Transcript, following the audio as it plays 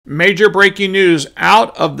Major breaking news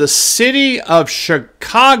out of the city of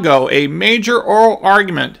Chicago. A major oral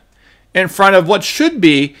argument in front of what should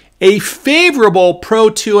be a favorable Pro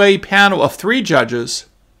 2A panel of 3 judges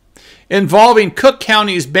involving Cook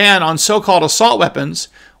County's ban on so-called assault weapons,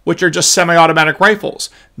 which are just semi-automatic rifles.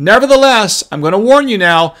 Nevertheless, I'm going to warn you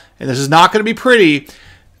now, and this is not going to be pretty,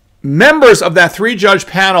 members of that 3-judge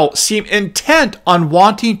panel seem intent on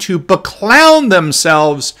wanting to beclown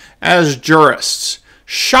themselves as jurists.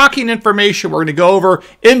 Shocking information we're going to go over.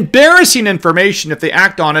 Embarrassing information if they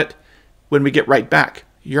act on it when we get right back.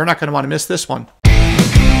 You're not going to want to miss this one.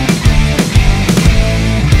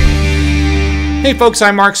 Hey folks,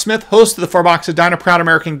 I'm Mark Smith, host of the 4 Boxes Diner, proud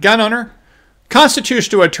American gun owner,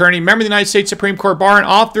 constitutional attorney, member of the United States Supreme Court Bar, and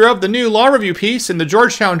author of the new law review piece in the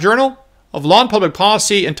Georgetown Journal of Law and Public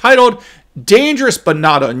Policy entitled Dangerous But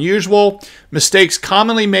Not Unusual, Mistakes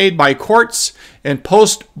Commonly Made by Courts in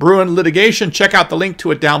Post-Bruin Litigation. Check out the link to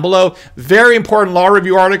it down below. Very important law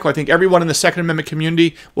review article. I think everyone in the Second Amendment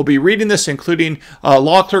community will be reading this, including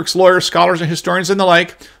law clerks, lawyers, scholars, and historians and the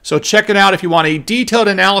like. So check it out if you want a detailed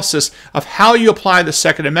analysis of how you apply the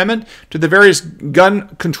Second Amendment to the various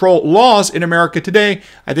gun control laws in America today.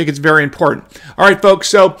 I think it's very important. All right, folks,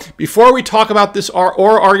 so before we talk about this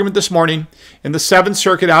oral argument this morning in the 7th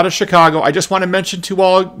Circuit out of Chicago, I just want to mention to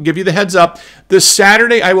all, give you the heads up, this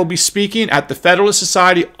Saturday I will be speaking at the Federalist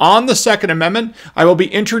Society on the Second Amendment. I will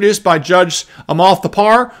be introduced by Judge Amal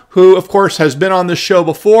Thapar, who, of course, has been on this show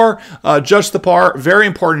before. Judge Thapar, very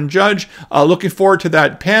important judge. Looking forward to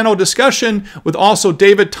that panel discussion with also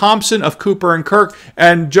David Thompson of Cooper and Kirk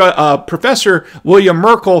and Professor William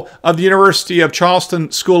Merkel of the University of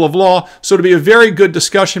Charleston School of Law. So it'll be a very good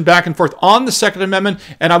discussion back and forth on the Second Amendment,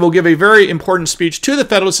 and I will give a very important speech to the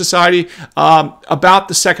Federalist Society about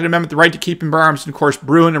the Second Amendment, the right to keep and bear arms, and of course,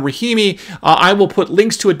 Bruin and Rahimi. I will put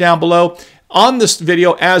links to it down below on this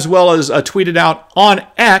video, as well as tweet it out on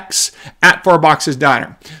X at 4 Boxes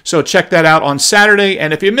Diner. So check that out on Saturday,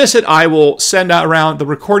 and if you miss it, I will send out around the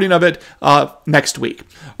recording of it next week.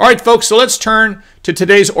 All right, folks, so let's turn to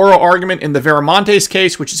today's oral argument in the Viramontes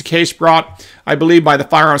case, which is a case brought, I believe, by the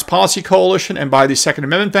Firearms Policy Coalition and by the Second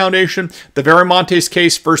Amendment Foundation. The Viramontes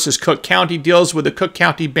case versus Cook County deals with the Cook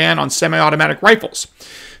County ban on semi-automatic rifles.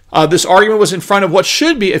 This argument was in front of what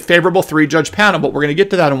should be a favorable 3-judge panel, but we're going to get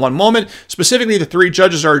to that in one moment. Specifically, the 3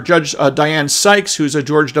 judges are Judge Diane Sykes, who's a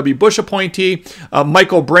George W. Bush appointee,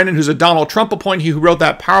 Michael Brennan, who's a Donald Trump appointee, who wrote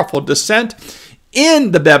that powerful dissent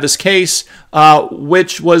in the Bevis case,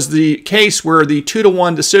 which was the case where the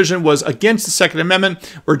 2-to-1 decision was against the Second Amendment,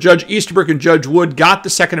 where Judge Easterbrook and Judge Wood got the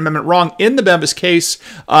Second Amendment wrong in the Bevis case,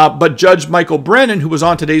 but Judge Michael Brennan, who was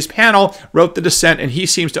on today's panel, wrote the dissent, and he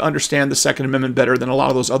seems to understand the Second Amendment better than a lot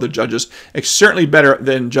of those other judges, certainly better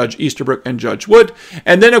than Judge Easterbrook and Judge Wood.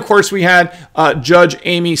 And then, of course, we had Judge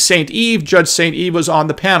Amy St. Eve. Judge St. Eve was on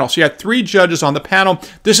the panel. So you had 3 judges on the panel.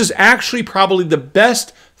 This is actually probably the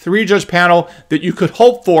best 3-judge panel that you could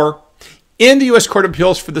hope for in the U.S. Court of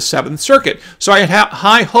Appeals for the 7th Circuit. So I had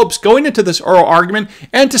high hopes going into this oral argument,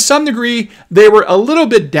 and to some degree, they were a little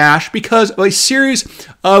bit dashed because of a series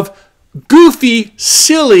of goofy,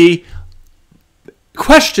 silly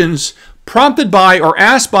questions prompted by or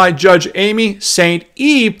asked by Judge Amy St.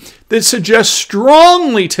 Eve that suggest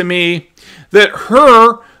strongly to me that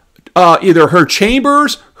either her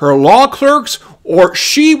chambers, her law clerks, or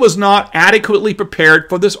she was not adequately prepared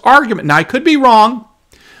for this argument. Now, I could be wrong,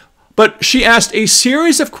 but she asked a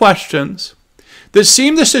series of questions that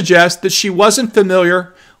seemed to suggest that she wasn't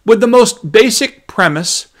familiar with the most basic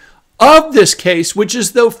premise of this case, which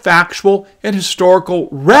is the factual and historical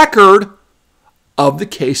record of the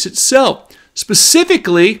case itself.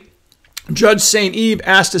 Specifically, Judge St. Eve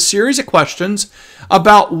asked a series of questions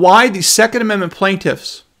about why the Second Amendment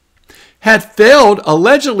plaintiffs had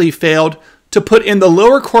allegedly failed, to put in the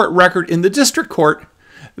lower court record in the district court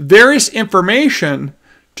various information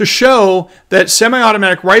to show that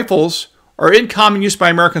semi-automatic rifles are in common use by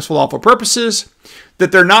Americans for lawful purposes,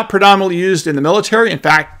 that they're not predominantly used in the military. In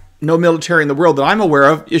fact, no military in the world that I'm aware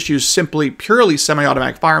of issues simply purely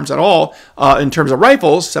semi-automatic firearms at all in terms of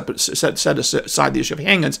rifles, set aside the issue of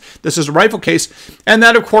handguns. This is a rifle case. And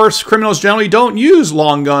that, of course, criminals generally don't use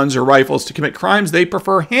long guns or rifles to commit crimes. They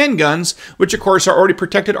prefer handguns, which, of course, are already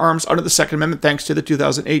protected arms under the Second Amendment thanks to the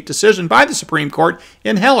 2008 decision by the Supreme Court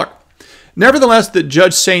in Heller. Nevertheless, the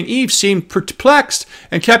Judge St. Eve seemed perplexed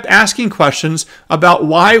and kept asking questions about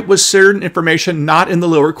why was certain information not in the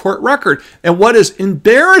lower court record. And what is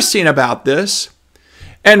embarrassing about this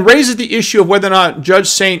and raises the issue of whether or not Judge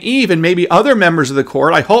St. Eve and maybe other members of the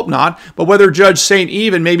court, I hope not, but whether Judge St.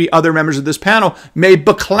 Eve and maybe other members of this panel may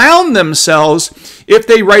beclown themselves if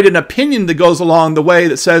they write an opinion that goes along the way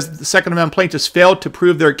that says that the Second Amendment plaintiffs failed to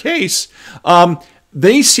prove their case.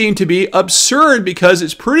 They seem to be absurd because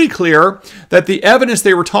it's pretty clear that the evidence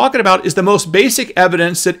they were talking about is the most basic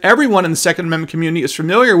evidence that everyone in the Second Amendment community is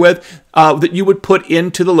familiar with, that you would put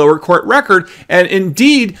into the lower court record. And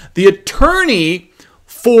indeed, the attorney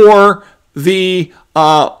for the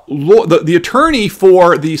attorney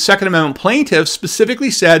for the Second Amendment plaintiffs specifically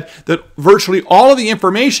said that virtually all of the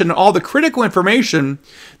information, all the critical information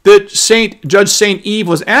that Judge St. Eve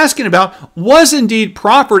was asking about was indeed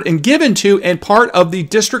proffered and given to and part of the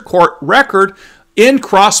district court record in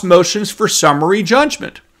cross motions for summary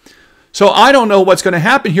judgment. So I don't know what's going to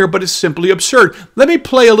happen here, but it's simply absurd. Let me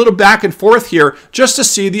play a little back and forth here just to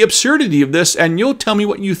see the absurdity of this, and you'll tell me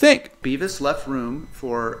what you think. Bevis left room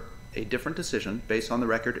for a different decision based on the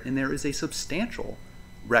record, and there is a substantial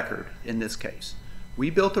record in this case. We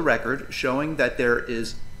built a record showing that there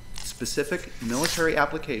is specific military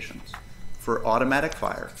applications for automatic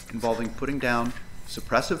fire involving putting down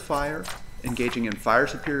suppressive fire, engaging in fire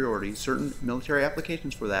superiority, certain military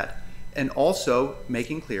applications for that, and also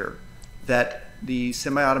making clear that the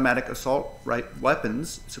semi-automatic assault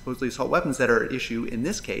weapons, supposedly assault weapons that are at issue in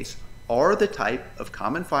this case, are the type of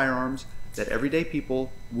common firearms that everyday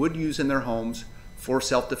people would use in their homes for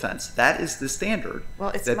self-defense. That is the standard. Well,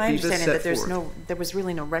 it's my understanding that there was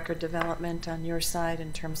really no record development on your side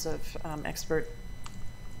in terms of expert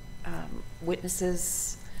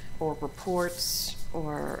witnesses or reports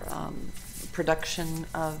or production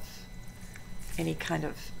of any kind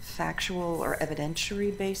of factual or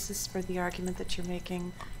evidentiary basis for the argument that you're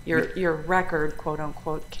making. Your record, quote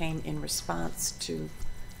unquote, came in response to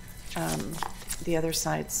the other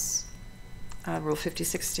side's Rule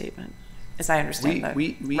 56 statement, as I understand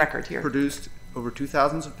the record here. We produced over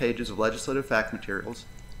 2,000 pages of legislative fact materials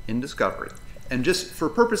in discovery. And just for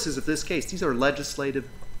purposes of this case, these are legislative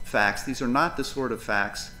facts. These are not the sort of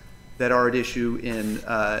facts that are at issue in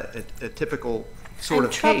a typical sort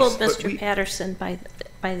of case. I'm troubled, Mr. Patterson, by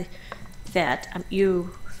that.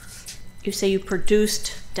 You say you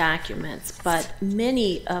produced documents, but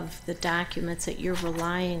many of the documents that you're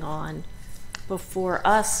relying on before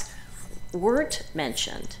us weren't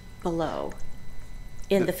mentioned below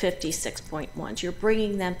in the 56.1s. You're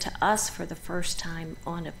bringing them to us for the first time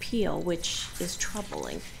on appeal, which is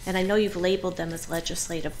troubling. And I know you've labeled them as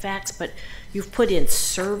legislative facts, but you've put in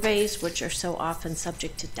surveys, which are so often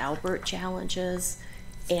subject to Daubert challenges,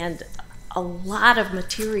 and a lot of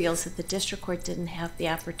materials that the district court didn't have the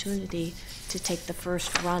opportunity to take the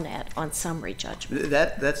first run at on summary judgment.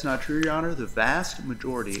 That's not true, Your Honor. The vast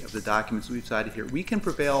majority of the documents we've cited here, we can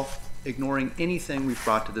prevail ignoring anything we've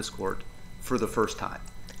brought to this court for the first time.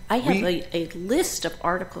 I have a list of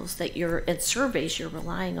articles that and surveys you're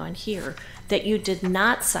relying on here that you did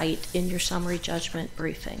not cite in your summary judgment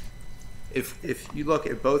briefing. If you look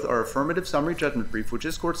at both our affirmative summary judgment brief, which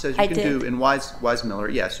this court says you can do in Wise-Miller,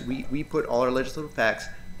 yes, we put all our legislative facts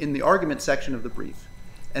in the argument section of the brief.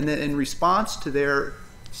 And then in response to their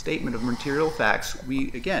statement of material facts, we,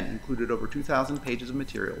 again, included over 2,000 pages of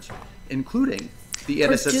materials, including the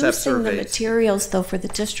NSSF surveys. Producing the materials, though, for the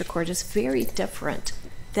district court is very different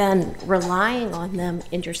than relying on them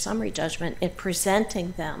in your summary judgment and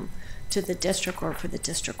presenting them to the district court for the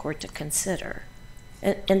district court to consider.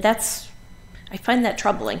 And I find that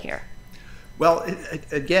troubling here. Well,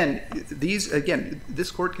 again,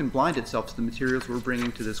 this court can blind itself to the materials we're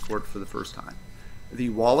bringing to this court for the first time. The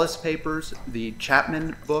Wallace papers, the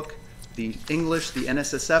Chapman book, the English, the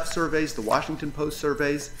NSSF surveys, the Washington Post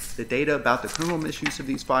surveys, the data about the criminal misuse of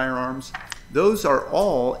these firearms, those are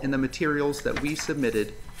all in the materials that we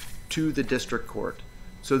submitted to the district court.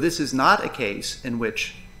 So this is not a case in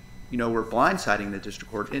which, we're blindsiding the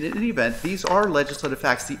district court. In any event, these are legislative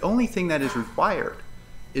facts. The only thing that is required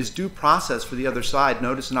is due process for the other side,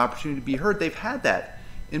 notice and opportunity to be heard. They've had that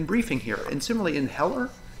in briefing here. And similarly in Heller,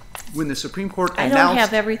 when the Supreme Court announced— I don't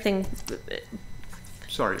have everything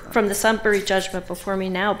sorry, from the summary judgment before me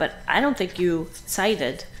now, but I don't think you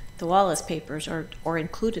cited the Wallace papers or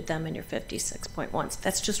included them in your 56.1s.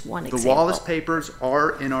 That's just one example. The Wallace papers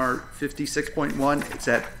are in our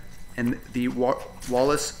 56.1. And the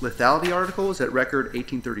Wallace lethality article is at record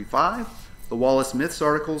 1835. The Wallace myths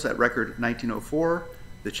articles at record 1904.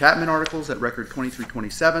 The Chapman articles at record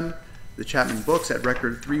 2327. The Chapman books at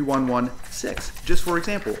record 3116. Just for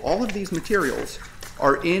example, all of these materials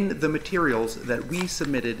are in the materials that we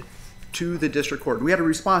submitted to the district court. We had a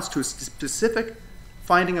response to a specific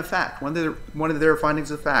finding of fact. One of their findings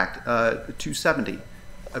of fact, 270,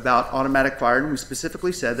 about automatic firearm. We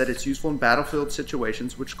specifically said that it's useful in battlefield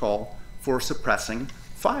situations which call for suppressing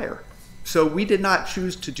fire. So we did not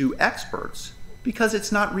choose to do experts because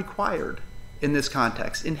it's not required in this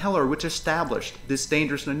context. In Heller, which established this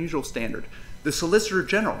dangerous and unusual standard, the Solicitor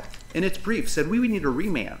General, in its brief, said we would need a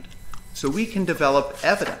remand so we can develop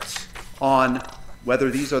evidence on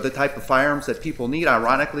whether these are the type of firearms that people need.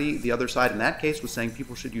 Ironically, the other side in that case was saying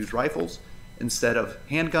people should use rifles instead of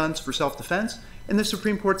handguns for self-defense. And the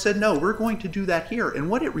Supreme Court said, no, we're going to do that here. And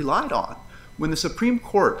what it relied on, when the Supreme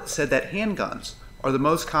Court said that handguns are the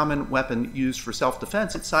most common weapon used for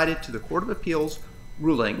self-defense, it cited to the Court of Appeals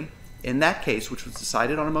ruling in that case, which was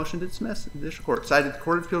decided on a motion to dismiss. The district court cited the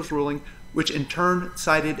Court of Appeals ruling, which in turn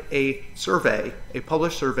cited a survey, a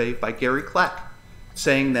published survey by Gary Kleck,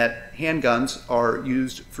 saying that handguns are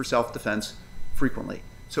used for self-defense frequently.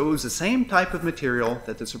 So it was the same type of material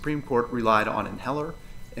that the Supreme Court relied on in Heller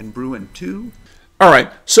and Bruin too. All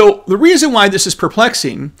right, so the reason why this is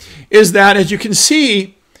perplexing is that, as you can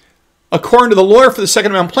see, according to the lawyer for the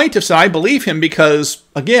Second Amendment plaintiffs, and I believe him because,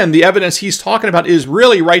 again, the evidence he's talking about is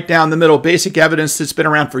really right down the middle, basic evidence that's been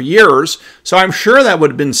around for years. So I'm sure that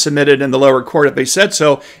would have been submitted in the lower court if they said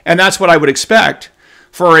so, and that's what I would expect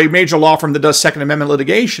for a major law firm that does Second Amendment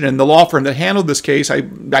litigation. And the law firm that handled this case, I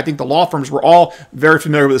think the law firms were all very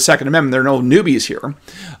familiar with the Second Amendment. There are no newbies here,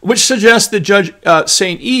 which suggests that Judge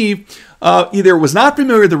St. Eve either was not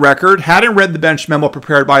familiar with the record, hadn't read the bench memo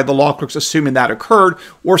prepared by the law clerks assuming that occurred,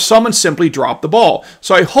 or someone simply dropped the ball.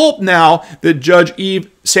 So I hope now that Judge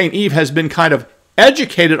St. Eve has been kind of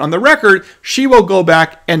educated on the record, she will go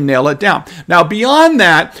back and nail it down. Now, beyond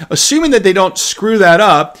that, assuming that they don't screw that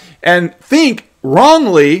up and think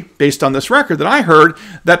wrongly, based on this record that I heard,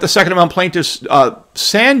 that the Second Amendment plaintiffs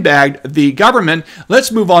sandbagged the government,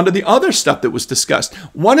 let's move on to the other stuff that was discussed.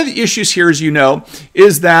 One of the issues here, as you know,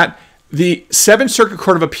 is that the Seventh Circuit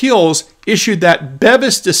Court of Appeals issued that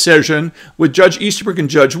Bevis decision with Judge Easterbrook and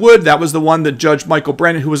Judge Wood. That was the one that Judge Michael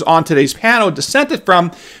Brennan, who was on today's panel, dissented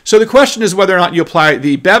from. So the question is whether or not you apply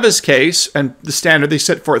the Bevis case and the standard they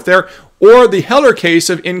set forth there, or the Heller case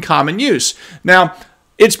of in common use. Now,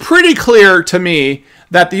 it's pretty clear to me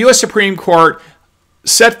that the U.S. Supreme Court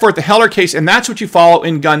set forth the Heller case, and that's what you follow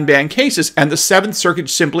in gun ban cases, and the Seventh Circuit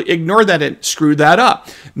simply ignored that and screwed that up.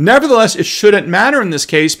 Nevertheless, it shouldn't matter in this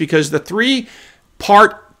case because the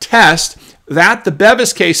three-part test that the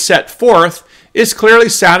Bevis case set forth is clearly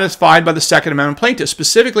satisfied by the Second Amendment plaintiffs.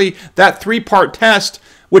 Specifically, that three-part test,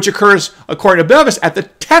 which occurs, according to Bevis, at the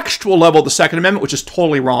textual level of the Second Amendment, which is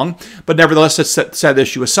totally wrong, but nevertheless, let's set that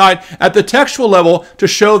issue aside. At the textual level, to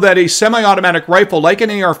show that a semi-automatic rifle, like an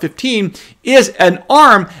AR-15, is an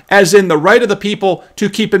arm, as in the right of the people to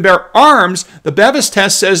keep and bear arms, the Bevis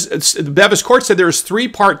test says, the Bevis court said there is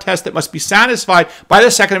three-part test that must be satisfied by the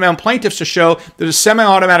Second Amendment plaintiffs to show that a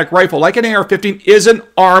semi-automatic rifle, like an AR-15, is an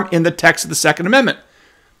arm in the text of the Second Amendment.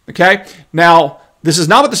 Okay? Now, this is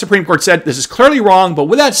not what the Supreme Court said. This is clearly wrong, but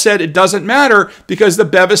with that said, it doesn't matter because the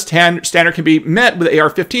Bevis standard can be met with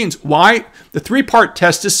AR-15s. Why? The three-part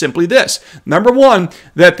test is simply this. Number one,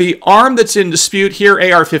 that the arm that's in dispute here,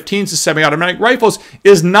 AR-15s, the semi-automatic rifles,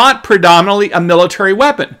 is not predominantly a military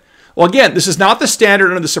weapon. Well, again, this is not the standard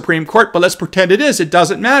under the Supreme Court, but let's pretend it is. It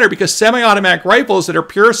doesn't matter because semi-automatic rifles that are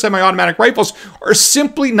pure semi-automatic rifles are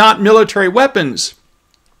simply not military weapons.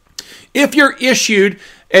 If you're issued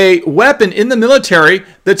a weapon in the military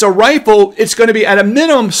that's a rifle, it's going to be at a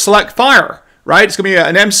minimum select fire, right? It's going to be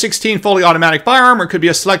an M16 fully automatic firearm, or it could be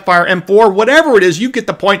a select fire M4, whatever it is, you get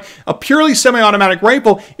the point. A purely semi-automatic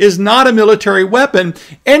rifle is not a military weapon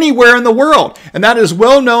anywhere in the world, and that is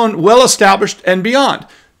well known, well established, and beyond.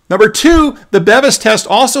 Number two, the Bevis test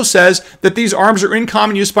also says that these arms are in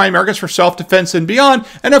common use by Americans for self-defense and beyond.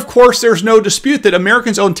 And of course, there's no dispute that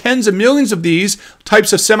Americans own tens of millions of these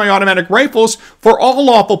types of semi-automatic rifles for all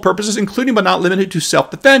lawful purposes, including but not limited to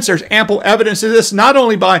self-defense. There's ample evidence of this, not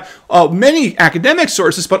only by many academic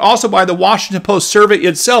sources, but also by the Washington Post survey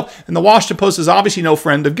itself. And the Washington Post is obviously no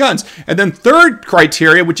friend of guns. And then third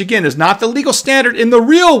criteria, which again is not the legal standard in the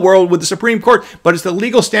real world with the Supreme Court, but it's the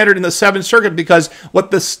legal standard in the Seventh Circuit, because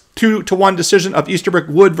what this 2-1 decision of Easterbrook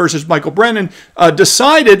Wood versus Michael Brennan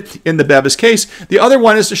decided in the Bevis case. The other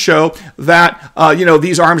one is to show that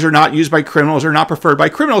these arms are not used by criminals or not preferred by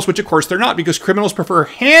criminals, which of course they're not, because criminals prefer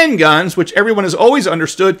handguns, which everyone has always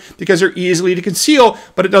understood because they're easily to conceal,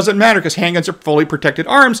 but it doesn't matter because handguns are fully protected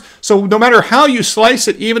arms. So no matter how you slice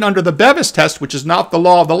it, even under the Bevis test, which is not the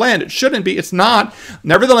law of the land, it shouldn't be, it's not.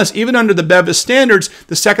 Nevertheless, even under the Bevis standards,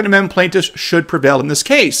 the Second Amendment plaintiffs should prevail in this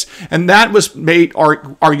case. And that was made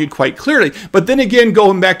argued argued quite clearly. But then again,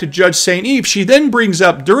 going back to Judge St. Eve, she then brings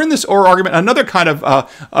up during this oral argument another kind of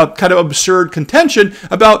absurd contention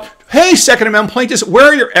about, hey, Second Amendment plaintiffs, where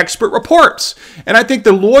are your expert reports? And I think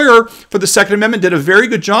the lawyer for the Second Amendment did a very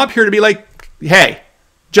good job here to be like, hey,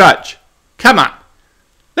 Judge, come on.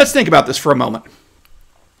 Let's think about this for a moment.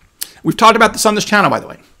 We've talked about this on this channel, by the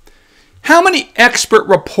way. How many expert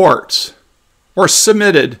reports were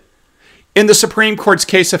submitted in the Supreme Court's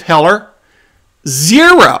case of Heller?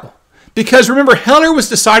 0. Because remember, Heller was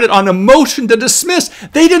decided on a motion to dismiss.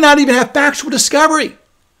 They did not even have factual discovery.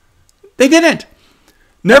 They didn't.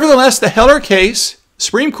 Nevertheless, the Heller case,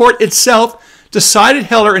 Supreme Court itself decided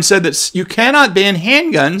Heller and said that you cannot ban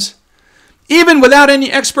handguns even without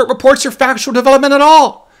any expert reports or factual development at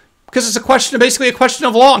all. Because it's basically a question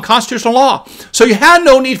of law and constitutional law. So you had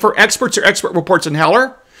no need for experts or expert reports in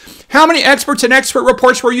Heller. How many experts and expert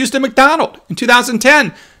reports were used in McDonald in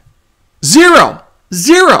 2010? 0.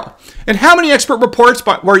 And how many expert reports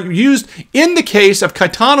were used in the case of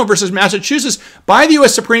Caetano versus Massachusetts by the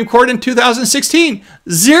U.S. Supreme Court in 2016?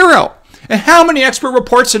 0. And how many expert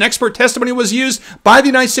reports and expert testimony was used by the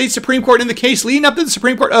United States Supreme Court in the case leading up to the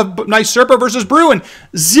Supreme Court of NYSERPA versus Bruin?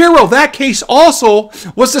 0. That case also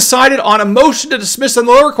was decided on a motion to dismiss in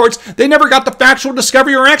the lower courts. They never got the factual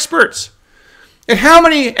discovery or experts. And how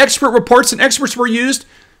many expert reports and experts were used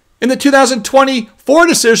in the 2024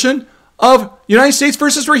 decision of United States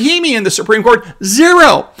versus Rahimi in the Supreme Court?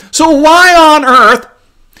 0. So why on earth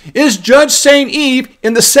is Judge St. Eve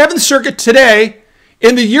in the Seventh Circuit today,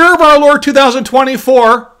 in the year of our Lord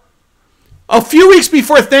 2024, a few weeks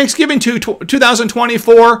before Thanksgiving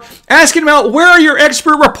 2024, asking about where are your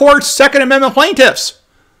expert reports, Second Amendment plaintiffs?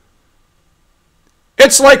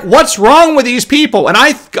 It's like, what's wrong with these people? And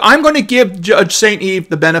I'm going to give Judge St. Eve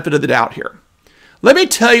the benefit of the doubt here. Let me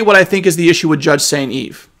tell you what I think is the issue with Judge St.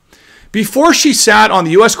 Eve. Before she sat on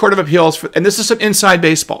the U.S. Court of Appeals, and this is some inside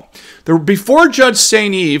baseball, before Judge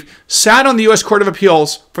St. Eve sat on the U.S. Court of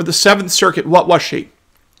Appeals for the Seventh Circuit, what was she?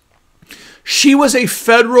 She was a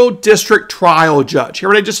federal district trial judge. Hear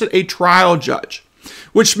what I just said? A trial judge.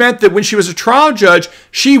 Which meant that when she was a trial judge,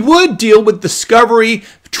 she would deal with discovery,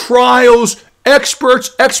 trials,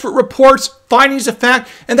 experts, expert reports, findings of fact,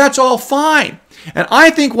 and that's all fine. And I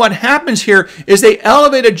think what happens here is they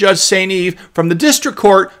elevated Judge St. Eve from the district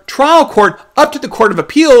court, trial court, up to the Court of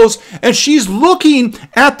Appeals, and she's looking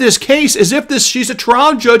at this case as if she's a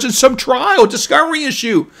trial judge in some trial discovery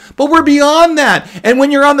issue. But we're beyond that. And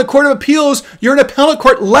when you're on the Court of Appeals, you're an appellate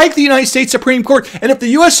court like the United States Supreme Court. And if the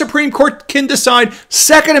U.S. Supreme Court can decide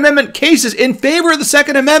Second Amendment cases in favor of the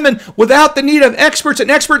Second Amendment without the need of experts and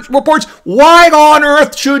expert reports, why on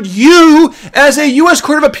earth should you, as a U.S.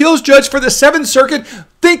 Court of Appeals judge for the Seventh Circuit,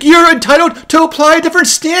 think you're entitled to apply a different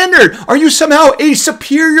standard? Are you somehow a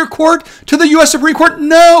superior court to the U.S. Supreme Court?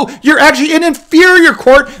 No, you're actually an inferior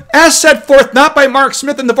court as set forth not by Mark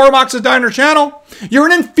Smith in the Four Boxes Diner channel. You're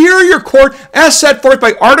an inferior court as set forth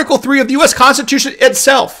by Article 3 of the U.S. Constitution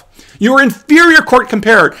itself. You're an inferior court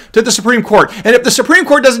compared to the Supreme Court. And if the Supreme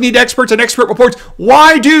Court doesn't need experts and expert reports,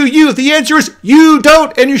 why do you? The answer is you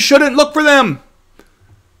don't, and you shouldn't look for them.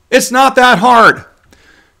 It's not that hard.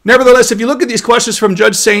 Nevertheless, if you look at these questions from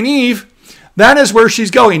Judge St. Eve, that is where she's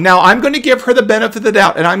going. Now, I'm going to give her the benefit of the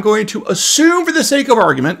doubt, and I'm going to assume for the sake of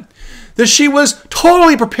argument that she was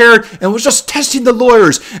totally prepared and was just testing the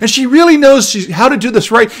lawyers, and she really knows how to do this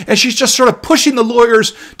right, and she's just sort of pushing the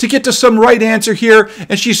lawyers to get to some right answer here,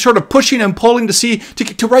 and she's sort of pushing and pulling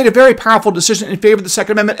to write a very powerful decision in favor of the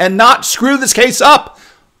Second Amendment and not screw this case up.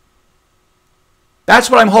 That's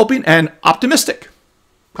what I'm hoping, and optimistic,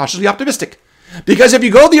 cautiously optimistic. Because if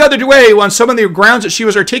you go the other way on some of the grounds that she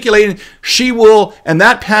was articulating, she will, and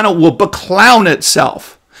that panel will beclown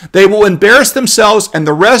itself. They will embarrass themselves and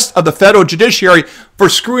the rest of the federal judiciary for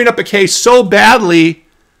screwing up a case so badly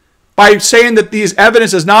by saying that these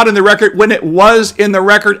evidence is not in the record when it was in the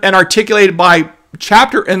record and articulated by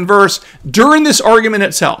chapter and verse during this argument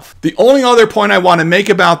itself. The only other point I want to make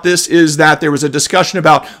about this is that there was a discussion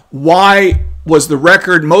about why was the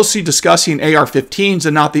record mostly discussing AR-15s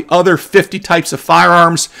and not the other 50 types of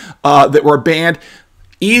firearms that were banned.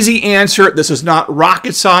 Easy answer, this is not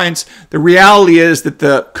rocket science. The reality is that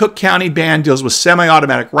the Cook County ban deals with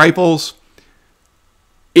semi-automatic rifles.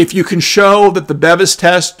 If you can show that the Bevis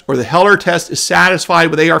test or the Heller test is satisfied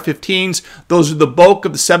with AR-15s, those are the bulk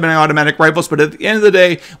of the semi-automatic rifles. But at the end of the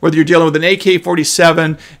day, whether you're dealing with an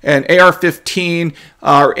AK-47, an AR-15,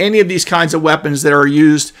 or any of these kinds of weapons that are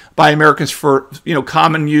used by Americans for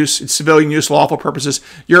common use, civilian use, lawful purposes,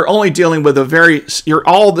 you're only dealing with you're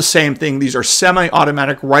all the same thing. These are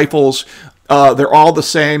semi-automatic rifles They're all the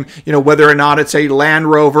same, you know, whether or not it's a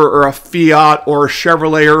Land Rover or a Fiat or a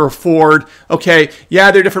Chevrolet or a Ford. Okay,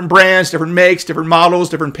 yeah, they're different brands, different makes, different models,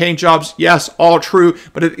 different paint jobs. Yes, all true.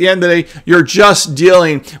 But at the end of the day, you're just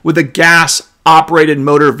dealing with a gas-operated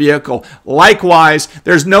motor vehicle. Likewise,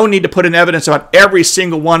 there's no need to put in evidence about every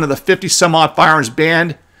single one of the 50-some-odd firearms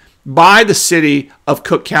banned by the city of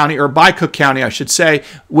Cook County, or by Cook County, I should say,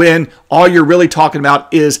 when all you're really talking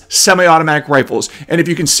about is semi-automatic rifles. And if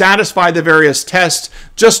you can satisfy the various tests,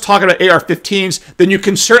 just talking about AR-15s, then you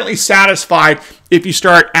can certainly satisfy if you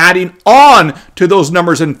start adding on to those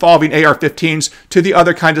numbers involving AR-15s to the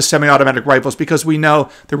other kinds of semi-automatic rifles, because we know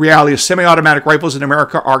the reality of semi-automatic rifles in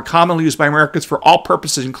America are commonly used by Americans for all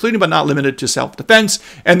purposes, including but not limited to self-defense,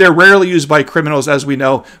 and they're rarely used by criminals, as we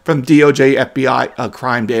know from DOJ, FBI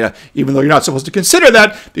crime data, even though you're not supposed to consider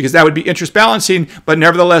that because that would be interest balancing. But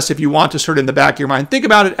nevertheless, if you want to sort of in the back of your mind think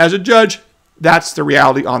about it as a judge, that's the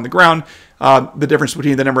reality on the ground. The difference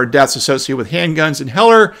between the number of deaths associated with handguns in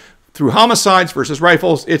Heller through homicides versus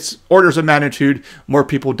rifles, it's orders of magnitude more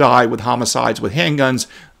people die with homicides with handguns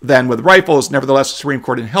than with rifles. Nevertheless, the Supreme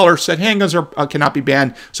Court in Heller said handguns cannot be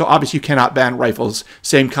banned, so obviously you cannot ban rifles.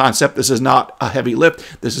 Same concept. This is not a heavy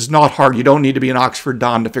lift. This is not hard. You don't need to be an Oxford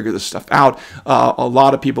Don to figure this stuff out. A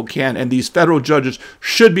lot of people can, and these federal judges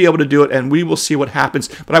should be able to do it, and we will see what happens.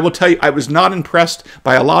 But I will tell you, I was not impressed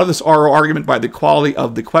by a lot of this oral argument, by the quality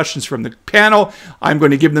of the questions from the panel. I'm going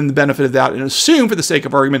to give them the benefit of that and assume, for the sake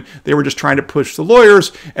of argument, they were just trying to push the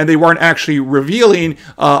lawyers, and they weren't actually revealing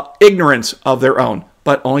ignorance of their own.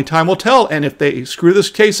 But only time will tell, and if they screw this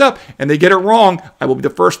case up and they get it wrong, I will be the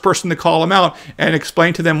first person to call them out and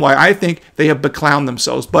explain to them why I think they have beclowned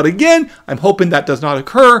themselves. But again, I'm hoping that does not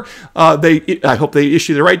occur. I hope they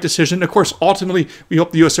issue the right decision. Of course, ultimately, we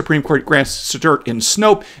hope the U.S. Supreme Court grants cert in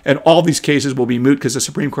Snope, and all these cases will be moot because the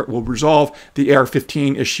Supreme Court will resolve the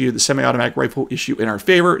AR-15 issue, the semi-automatic rifle issue, in our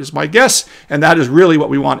favor, is my guess. And that is really what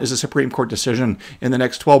we want, is a Supreme Court decision in the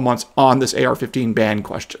next 12 months on this AR-15 ban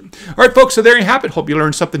question. All right, folks, so there you have it. Hope you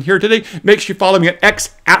learned something here today. Make sure you follow me on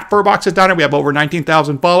X at @FurBoxesDiner. We have over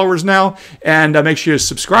 19,000 followers now. And make sure you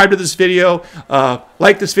subscribe to this video,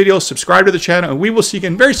 like this video, subscribe to the channel, and we will see you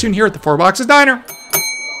again very soon here at the 4 Boxes Diner.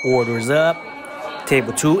 Orders up.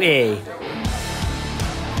 Table 2A.